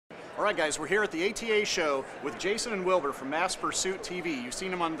All right, guys, we're here at the ATA show with Jason and Wilbur from Mass Pursuit TV. You've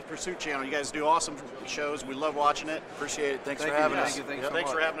seen them on the Pursuit channel. You guys do awesome shows. We love watching it. Appreciate it. Thanks for having us.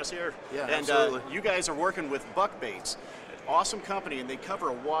 Thanks for having us here. Yeah, and absolutely. You guys are working with Buck Baits. Awesome company, and they cover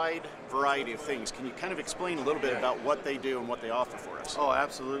a wide variety of things. Can you kind of explain a little bit about what they do and what they offer for us? Oh,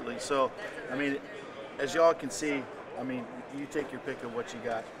 absolutely. So, I mean, as y'all can see, I mean, you take your pick of what you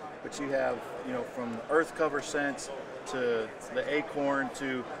got, but you have, you know, from earth cover scents to the acorn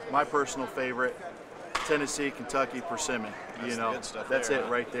to my personal favorite, Tennessee, Kentucky persimmon. That's the good stuff that's there, it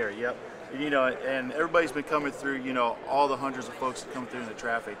right there. Yep. You know, and everybody's been coming through. You know, all the hundreds of folks that come through in the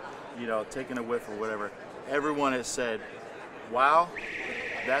traffic. You know, taking a whiff or whatever. Everyone has said, "Wow,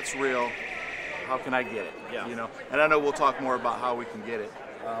 that's real. How can I get it?" Yeah. You know, and I know we'll talk more about how we can get it,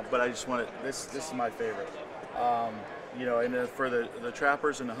 but I just want to. This is my favorite. You know, and then for the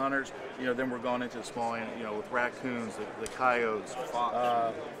trappers and the hunters, you know, then we're going into the small end, you know, with raccoons, the coyotes,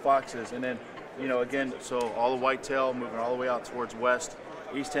 foxes, and then, you know, again, so all the whitetail moving all the way out towards west,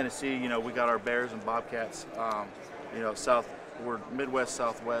 East Tennessee. You know, we got our bears and bobcats. You know, we're Midwest,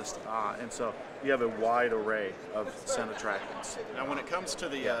 Southwest, and so you have a wide array of scent attractants. Now, when it comes to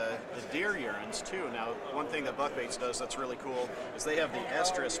the deer urines too, now one thing that Buck Baits does that's really cool is they have the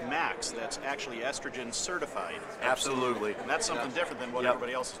Estrus Max that's actually estrogen certified. Absolutely. And that's something different than what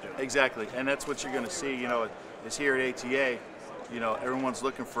everybody else is doing. Exactly, and that's what you're going to see. You know, is here at ATA. You know, everyone's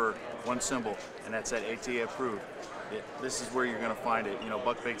looking for one symbol, and that's that ATA approved. This is where you're going to find it. You know,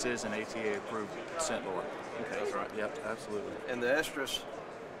 Buck Baits is an ATA approved scent lord. Okay. That's right. Yep, absolutely. And the estrus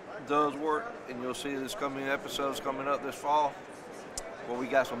does work, and you'll see this coming episodes coming up this fall. Well, we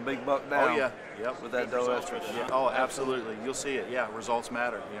got some big buck down. Oh yeah, yep. With that doe estrus. Yeah. Oh, absolutely. You'll see it. Yeah, results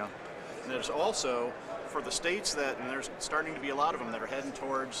matter. You know. And there's also, for the states that, and there's starting to be a lot of them that are heading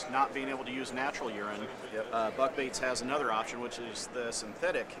towards not being able to use natural urine. Yep. Buck Baits has another option, which is the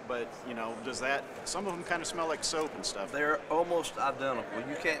synthetic. But you know, some of them kind of smell like soap and stuff. They're almost identical.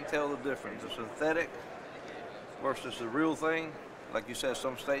 You can't tell the difference. The synthetic versus the real thing. Like you said,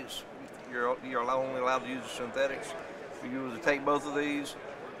 some states you're only allowed to use the synthetics. If you were to take both of these,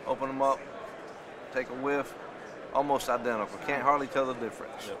 open them up, take a whiff, almost identical. Can't hardly tell the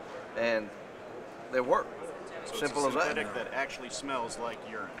difference. Yep. And they work. So Simple it's a as that. synthetic that actually smells like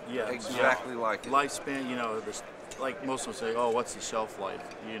urine. Yeah, Exactly like it. Lifespan, you know, like most of them say, oh, what's the shelf life?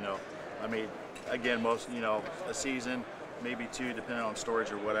 You know, I mean, again, most, you know, a season, maybe two, depending on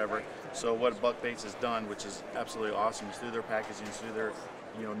storage or whatever. So what Buck Baits has done, which is absolutely awesome, is through their packaging, through their,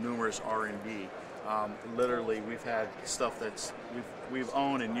 you know, numerous R&D. Literally, we've had stuff that's we've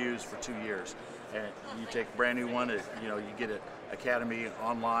owned and used for 2 years. And you take a brand new one, you know, you get it Academy,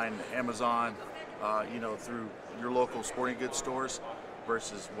 online, Amazon, you know, through your local sporting goods stores,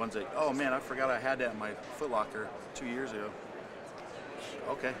 versus ones that, oh man, I forgot I had that in my Foot Locker 2 years ago.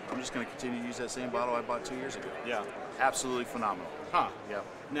 Okay, I'm just going to continue to use that same bottle I bought 2 years ago. Yeah. Absolutely phenomenal. Huh. Yeah.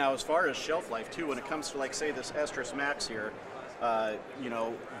 Now, as far as shelf life too, when it comes to, like, say, this Estrus Max here, you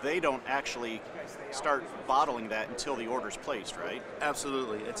know, they don't actually start bottling that until the order's placed, right?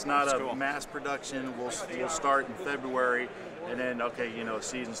 Absolutely. It's not That's a cool. mass production. We'll start in February, and then, okay, you know,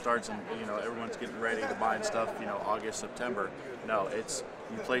 season starts and, you know, everyone's getting ready to buy and stuff, you know, August, September. No, it's,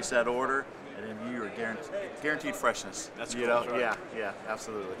 you place that order, and then you are guaranteed freshness. That's you cool. know? That's right. Yeah,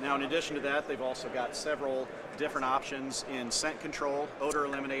 absolutely. Now, in addition to that, they've also got several different options in scent control, odor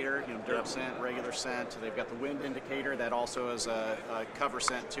eliminator, you know, dirt scent, regular scent. They've got the wind indicator that also is a cover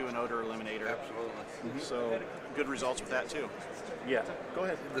scent to an odor eliminator. Absolutely. So good results with that too. Yeah, go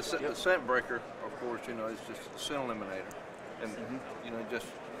ahead. The scent breaker, of course, you know, is just a scent eliminator. And, you know, just,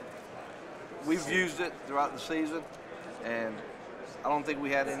 we've used it throughout the season, and I don't think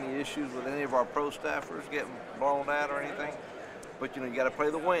we had any issues with any of our pro staffers getting blown out or anything. But, you know, you got to play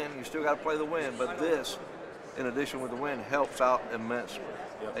the wind. You still got to play the wind. But this, in addition with the wind, helps out immensely.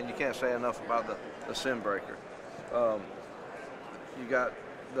 Yep. And you can't say enough about the scent breaker. You got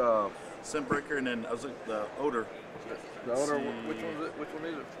the Scent breaker, and then I was looking, the odor. the odor. See. Which one is it? Which one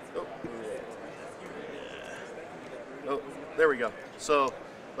is it? Oh, there we go. So,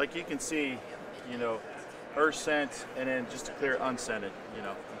 like you can see, you know, earth scent, and then just a clear unscented, you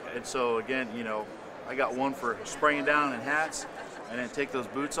know. And so again, you know, I got one for spraying down in hats, and then take those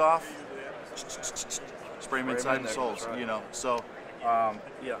boots off, spray them inside the soles, right. you know. So,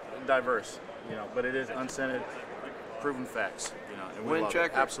 yeah, diverse, you know, but it is unscented, proven facts, you know, and we Wind love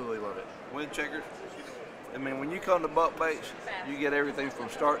checker. it. Absolutely love it. Wind checkers. I mean, when you come to Buck Baits, you get everything from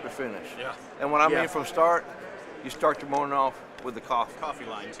start to finish. Yeah. And when I Yeah. mean from start, you start your morning off with the coffee. Coffee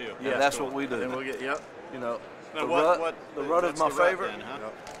line too. Yeah, that's what we do. And we'll get, yep. You know, Now, the what rut is what's my the rut favorite. then, huh?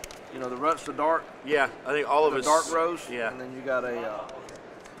 You know, the rut's the dark, Yeah, I think all of the us. dark rose. Yeah. And then you got a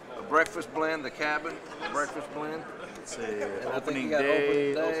breakfast blend, the cabin breakfast blend. Let's see, I think opening you got day,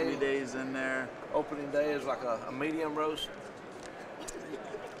 opening day. opening day's in there. Opening day is like a medium roast.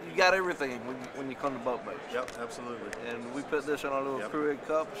 You got everything when you come to boat base. Yep, absolutely. And we put this in our little Yep. Keurig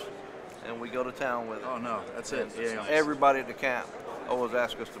cups, and we go to town with it. Oh no, that's it. Yeah. Everybody at the camp always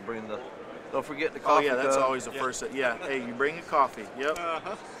asks us to bring the. Don't forget the Oh coffee yeah, that's cup. always the first. Yeah. Hey, you bring a coffee. Yep.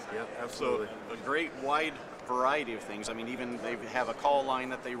 Uh-huh. Yep, So absolutely. a great wide variety of things. I mean, even they have a call line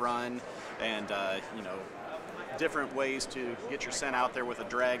that they run, and you know, different ways to get your scent out there with a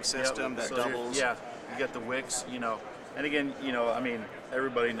drag system that So doubles. Yeah, you got the wicks, you know, and again, you know, I mean,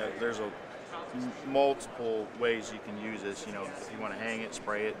 everybody knows there's a multiple ways you can use this. You know, if you want to hang it,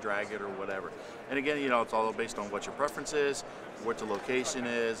 spray it, drag it, or whatever. And again, you know, it's all based on what your preference is, what the location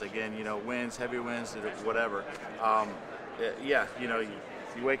is. Again, you know, winds, heavy winds, whatever. Yeah, you know,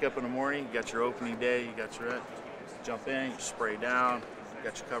 you wake up in the morning, you got your opening day, you got your jump in, you spray down, you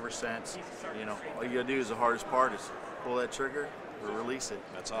got your cover scents. You know, all you gotta do is the hardest part is pull that trigger or release it.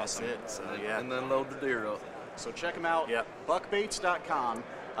 That's awesome. That's it. So yeah. And then load the deer up. So check them out. Yep. Buckbaits.com.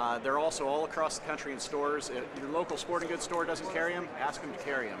 They're also all across the country in stores. If your local sporting goods store doesn't carry them, ask them to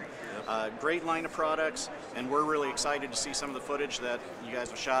carry them. Great line of products, and we're really excited to see some of the footage that you guys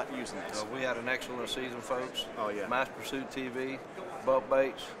have shot using this. We had an excellent season, folks. Oh, yeah. Mass Pursuit TV, buck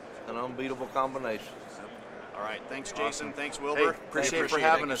baits, an unbeatable combination. All right. Thanks, Jason. Awesome. Thanks, Wilbur. Hey, appreciate it for Thank you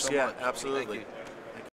having so us. Yeah, much. absolutely. Thank you.